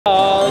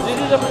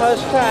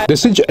first time.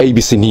 This is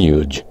ABC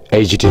News,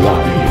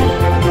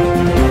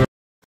 agtlive.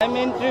 I'm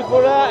in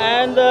Tripura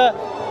and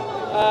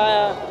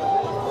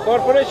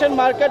Corporation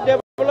Market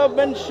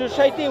Development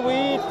Society.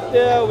 We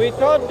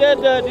thought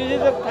that this is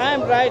the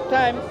right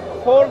time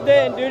for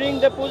during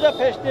the Puja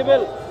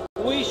festival.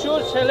 We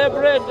should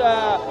celebrate,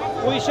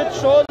 we should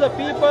show the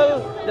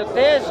people the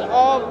taste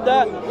of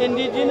the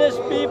indigenous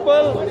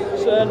people,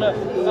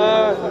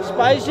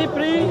 spicy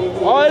free,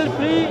 oil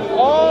free,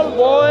 all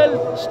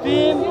boiled,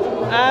 steam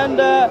and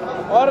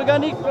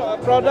organic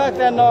products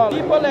and all.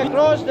 People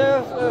across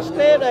the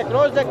state,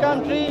 across the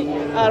country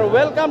are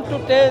welcome to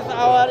taste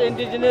our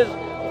indigenous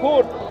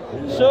food.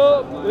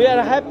 So we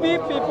are happy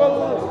people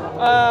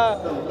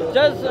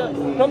just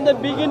from the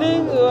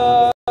beginning.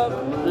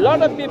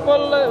 Lot of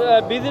people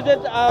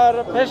visited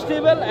our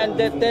festival and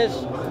they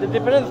taste the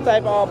different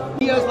type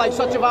of Years like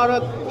Swachh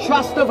Bharat,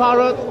 Swasthya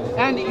Bharat,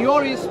 and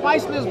your is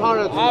Spiceless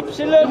Bharat.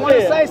 Absolutely. You want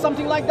to say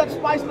something like that,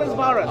 Spiceless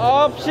Bharat?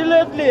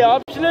 Absolutely,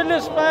 absolutely.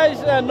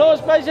 No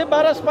spicy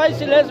Bharat,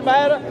 Spiceless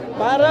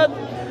Bharat,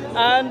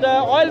 and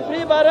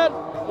oil-free Bharat.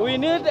 We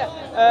need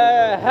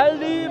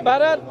healthy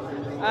Bharat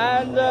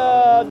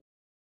and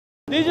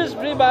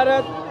disease-free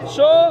Bharat.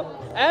 So.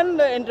 And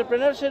the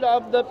entrepreneurship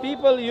of the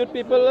people, youth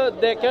people,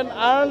 they can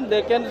earn,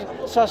 they can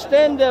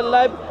sustain their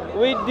life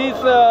with these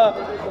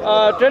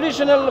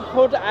traditional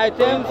food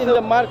items in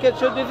the market.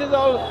 So this is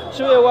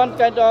also one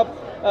kind of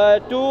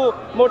to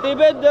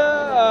motivate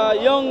the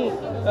young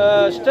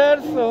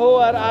stars who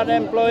are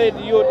unemployed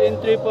youth in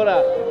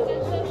Tripura.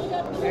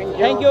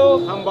 Thank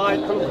you.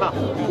 Thank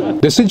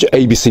you. This is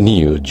ABC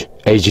News,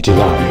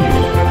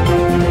 agtlive.